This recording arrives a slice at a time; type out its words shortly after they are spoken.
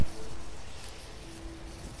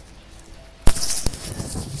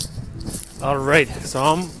Alright, so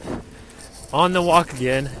I'm on the walk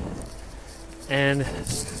again, and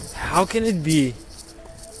how can it be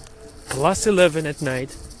plus 11 at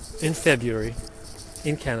night in February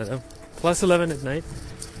in Canada, plus 11 at night,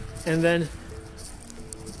 and then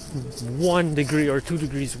 1 degree or 2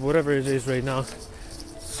 degrees, whatever it is right now,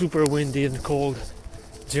 super windy and cold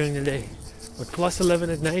during the day, but plus 11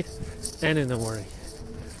 at night and in the morning?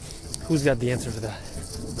 Who's got the answer for that?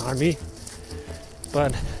 Not me.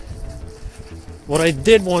 But what I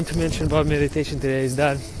did want to mention about meditation today is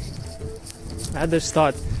that I had this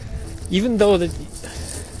thought, even though that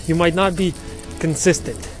you might not be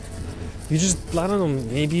consistent, you just, I don't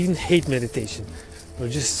know, maybe even hate meditation, or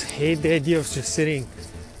just hate the idea of just sitting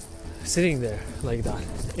there like that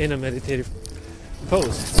in a meditative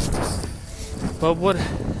pose. But what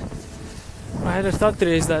I had a thought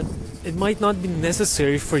today is that it might not be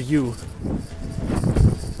necessary for you,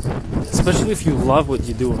 especially if you love what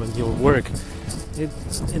you do and your work.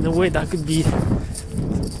 In a way, that could be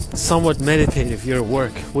somewhat meditative, your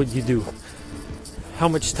work, what you do, how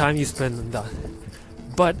much time you spend on that.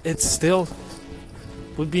 But it still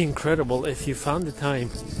would be incredible if you found the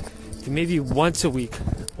time to maybe once a week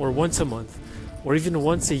or once a month or even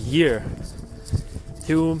once a year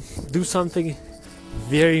to do something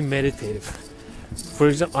very meditative. For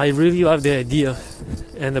example, I really love the idea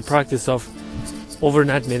and the practice of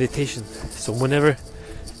overnight meditation. So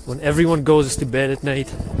when everyone goes to bed at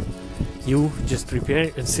night, you just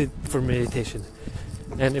prepare and sit for meditation.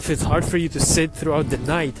 And if it's hard for you to sit throughout the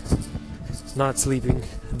night not sleeping,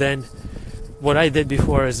 then what I did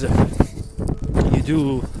before is you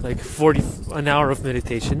do like an hour of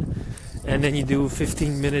meditation, and then you do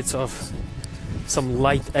 15 minutes of some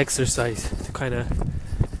light exercise to kind of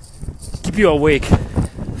keep you awake,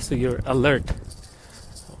 so you're alert,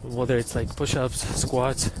 whether it's like push-ups,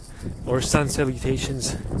 squats, or sun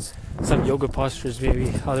salutations, some yoga postures,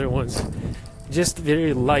 maybe other ones, just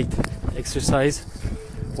very light exercise,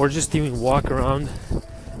 or just even walk around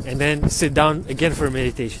and then sit down again for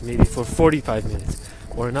meditation, maybe for 45 minutes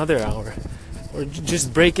or another hour, or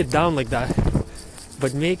just break it down like that.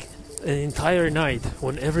 But make an entire night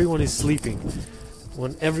when everyone is sleeping,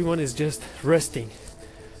 when everyone is just resting,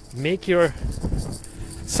 make your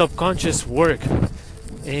subconscious work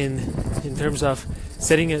in terms of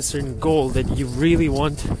setting a certain goal that you really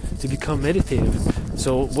want to become meditative.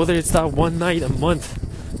 So whether it's that one night a month,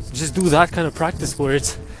 just do that kind of practice where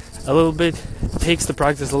it's a little bit, takes the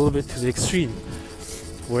practice a little bit to the extreme,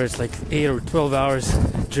 where it's like 8 or 12 hours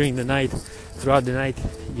during the night, throughout the night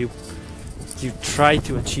you try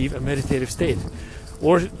to achieve a meditative state.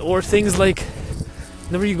 Or things like,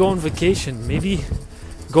 whenever you go on vacation, maybe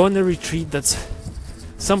go on a retreat that's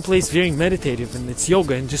someplace very meditative and it's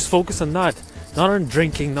yoga, and just focus on that, not on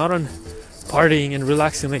drinking, not on partying and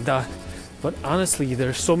relaxing like that. But honestly, there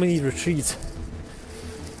are so many retreats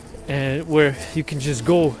where you can just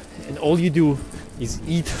go and all you do is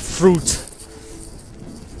eat fruits,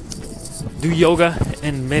 do yoga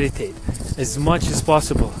and meditate as much as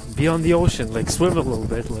possible, be on the ocean, like swim a little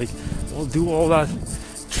bit, like do all that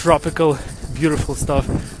tropical beautiful stuff,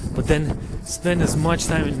 but then spend as much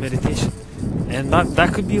time in meditation. And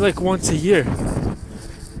that could be like once a year.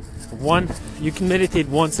 You can meditate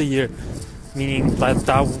once a year, meaning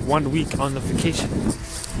that 1 week on the vacation.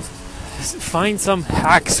 Find some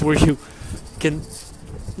hacks where you can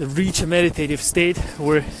reach a meditative state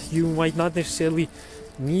where you might not necessarily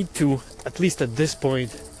need to, at least at this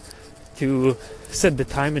point, to set the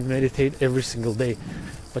time and meditate every single day.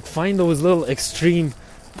 But find those little extreme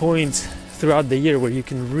points throughout the year where you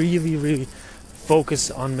can really, really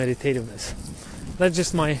focus on meditativeness. That's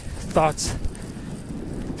just my thoughts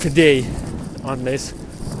today on this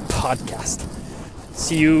podcast.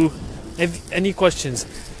 See you. If any questions,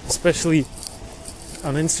 especially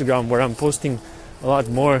on Instagram, where I'm posting a lot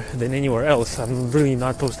more than anywhere else. I'm really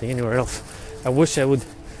not posting anywhere else. I wish I would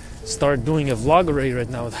start doing a vlog already right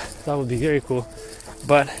now. That would be very cool.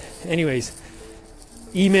 But anyways,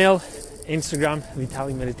 email, Instagram,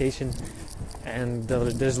 Vitaly Meditation, and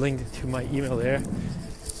there's a link to my email there.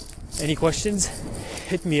 Any questions?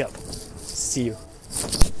 Hit me up. See you.